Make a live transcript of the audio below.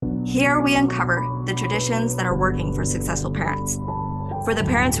Here we uncover the traditions that are working for successful parents. For the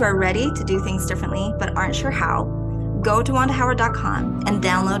parents who are ready to do things differently but aren't sure how, go to wandahoward.com and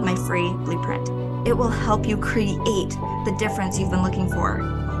download my free blueprint. It will help you create the difference you've been looking for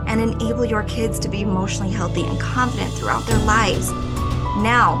and enable your kids to be emotionally healthy and confident throughout their lives.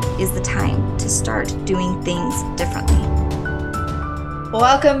 Now is the time to start doing things differently.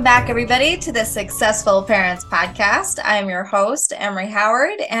 Welcome back, everybody, to the Successful Parents Podcast. I'm your host, Emery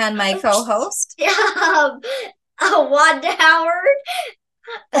Howard, and my co-host, Wanda Howard.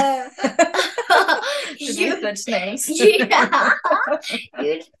 Did we switch names? Yeah,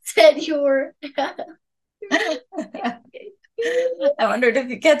 you said you were. I wondered if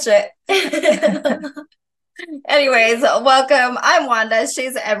you catch it. Anyways, welcome. I'm Wanda.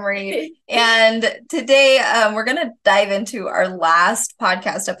 She's Emery. And today we're going to dive into our last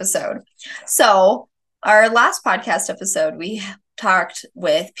podcast episode. So our last podcast episode, we talked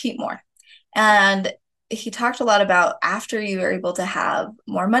with Pete Moore. And he talked a lot about after you are able to have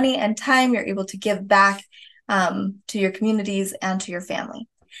more money and time, you're able to give back to your communities and to your family.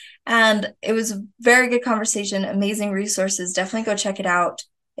 And it was a very good conversation, amazing resources. Definitely go check it out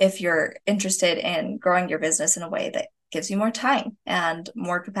if you're interested in growing your business in a way that gives you more time and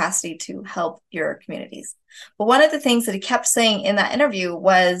more capacity to help your communities. But one of the things that he kept saying in that interview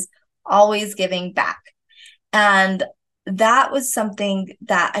was always giving back. And that was something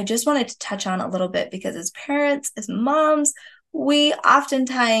that I just wanted to touch on a little bit, because as parents, as moms, we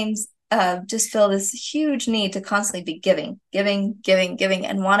oftentimes just feel this huge need to constantly be giving,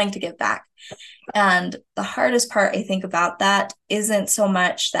 and wanting to give back. And the hardest part, I think, about that isn't so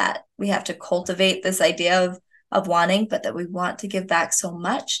much that we have to cultivate this idea of wanting, but that we want to give back so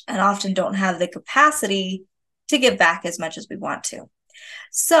much and often don't have the capacity to give back as much as we want to.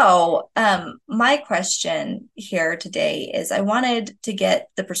 So my question here today is, I wanted to get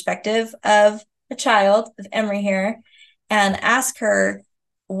the perspective of a child, of Emery here, and ask her,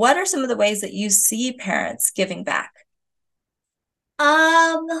 what are some of the ways that you see parents giving back?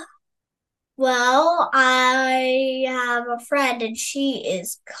 Well, I have a friend and she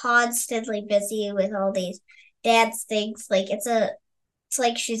is constantly busy with all these dance things. It's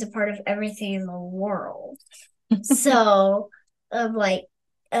like she's a part of everything in the world. So,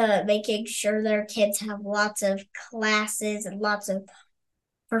 making sure their kids have lots of classes and lots of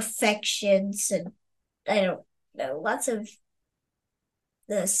perfections, and I don't know, lots of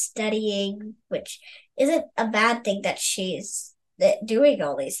the studying, which isn't a bad thing that she's doing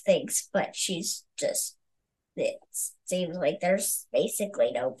all these things, but it seems like there's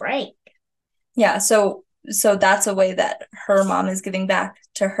basically no break. Yeah, so that's a way that her mom is giving back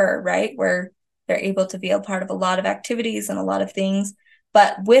to her, right? Where they're able to be a part of a lot of activities and a lot of things.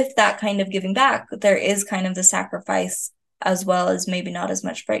 But with that kind of giving back, there is kind of the sacrifice, as well as maybe not as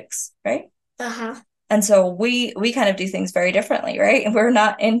much breaks, right? Uh-huh. And so we kind of do things very differently, right? And we're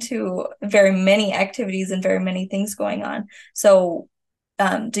not into very many activities and very many things going on. So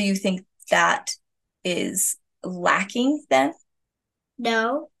do you think that is lacking then?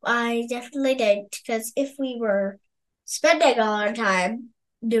 No, I definitely didn't, because if we were spending all our time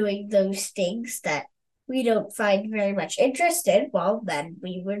doing those things that we don't find very much interest in, well, then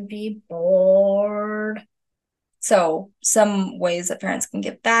we would be bored. So some ways that parents can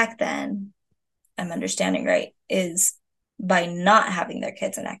give back then, I'm understanding right, is by not having their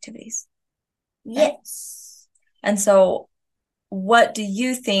kids in activities. Right? Yes. And so what do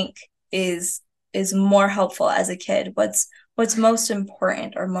you think is more helpful as a kid? What's most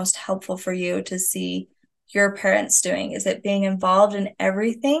important or most helpful for you to see your parents doing? Is it being involved in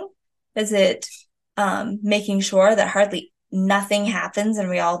everything? Is it making sure that hardly nothing happens and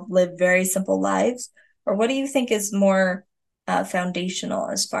we all live very simple lives? Or what do you think is more foundational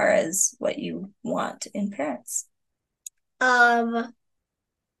as far as what you want in parents? I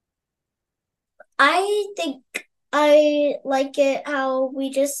think I like it how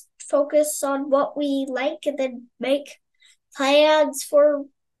we just focus on what we like and then make plans for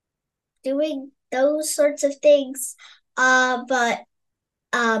doing those sorts of things. But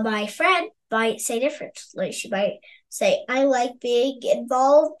my friend might say differently. She might say, I like being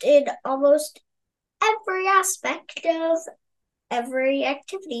involved in almost every aspect of every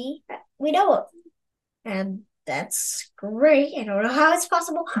activity we know of. And that's great. I don't know how it's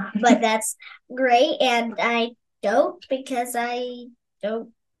possible, but that's great. And I don't, because I don't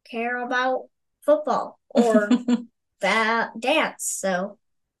care about football or that dance. So,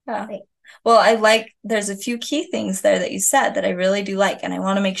 yeah. Well, there's a few key things there that you said that I really do like, and I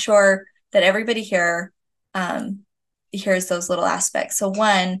want to make sure that everybody here hears those little aspects. So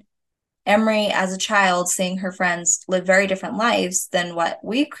one, Emery, as a child, seeing her friends live very different lives than what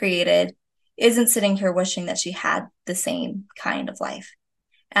we created, isn't sitting here wishing that she had the same kind of life.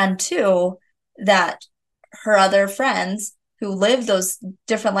 And two, that her other friends who live those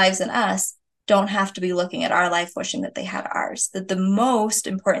different lives than us don't have to be looking at our life wishing that they had ours. That the most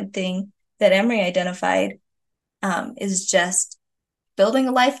important thing that Emery identified is just building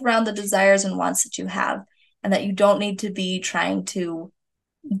a life around the desires and wants that you have, and that you don't need to be trying to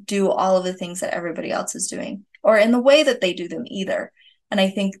do all of the things that everybody else is doing or in the way that they do them either. And I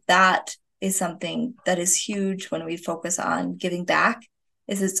think that is something that is huge when we focus on giving back,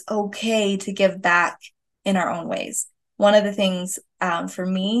 is it's okay to give back in our own ways. One of the things for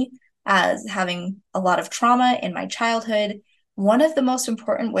me, as having a lot of trauma in my childhood, one of the most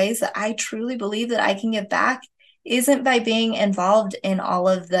important ways that I truly believe that I can give back isn't by being involved in all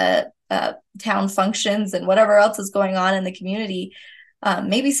of the town functions and whatever else is going on in the community.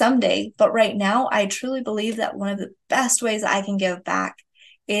 Maybe someday, but right now, I truly believe that one of the best ways I can give back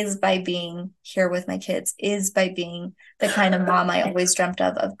is by being here with my kids, is by being the kind of mom I always dreamt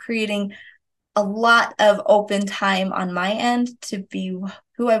of creating a lot of open time on my end to be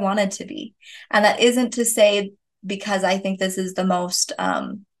who I wanted to be. And that isn't to say because I think this is the most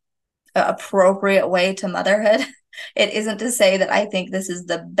appropriate way to motherhood. It isn't to say that I think this is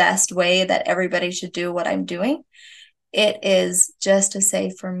the best way that everybody should do what I'm doing. It is just to say,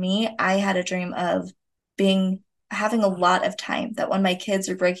 for me, I had a dream of having a lot of time, that when my kids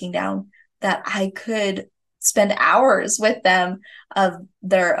are breaking down, that I could spend hours with them of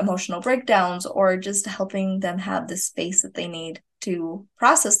their emotional breakdowns, or just helping them have the space that they need to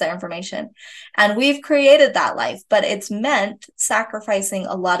process their information. And we've created that life, but it's meant sacrificing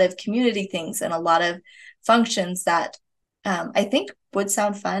a lot of community things and a lot of functions that I think would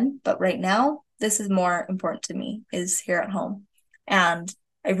sound fun, but right now, this is more important to me, is here at home. And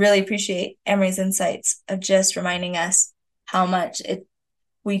I really appreciate Emery's insights of just reminding us how much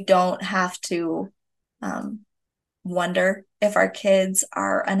we don't have to wonder if our kids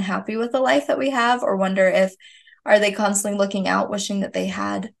are unhappy with the life that we have, or wonder if are they constantly looking out, wishing that they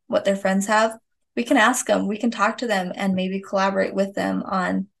had what their friends have. We can ask them, we can talk to them, and maybe collaborate with them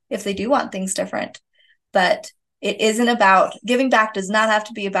on if they do want things different. But it isn't about giving back, does not have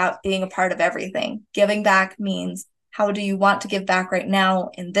to be about being a part of everything. Giving back means, how do you want to give back right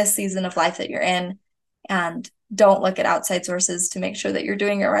now in this season of life that you're in? And don't look at outside sources to make sure that you're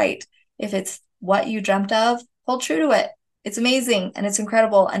doing it right. If it's what you dreamt of, hold true to it. It's amazing and it's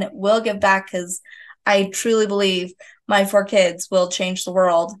incredible, and it will give back, because I truly believe my 4 kids will change the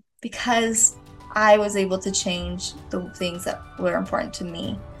world because I was able to change the things that were important to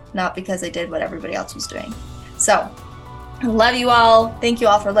me, not because I did what everybody else was doing. So, I love you all. Thank you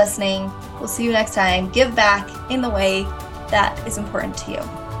all for listening. We'll see you next time. Give back in the way that is important to you.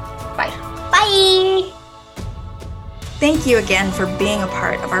 Bye. Bye. Thank you again for being a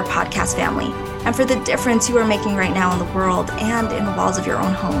part of our podcast family, and for the difference you are making right now in the world and in the walls of your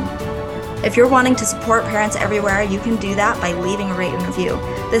own home. If you're wanting to support parents everywhere, you can do that by leaving a rate and review.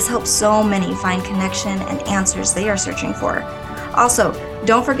 This helps so many find connection and answers they are searching for. Also,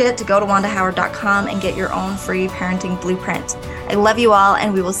 don't forget to go to wandahoward.com and get your own free parenting blueprint. I love you all,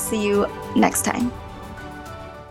 and we will see you next time.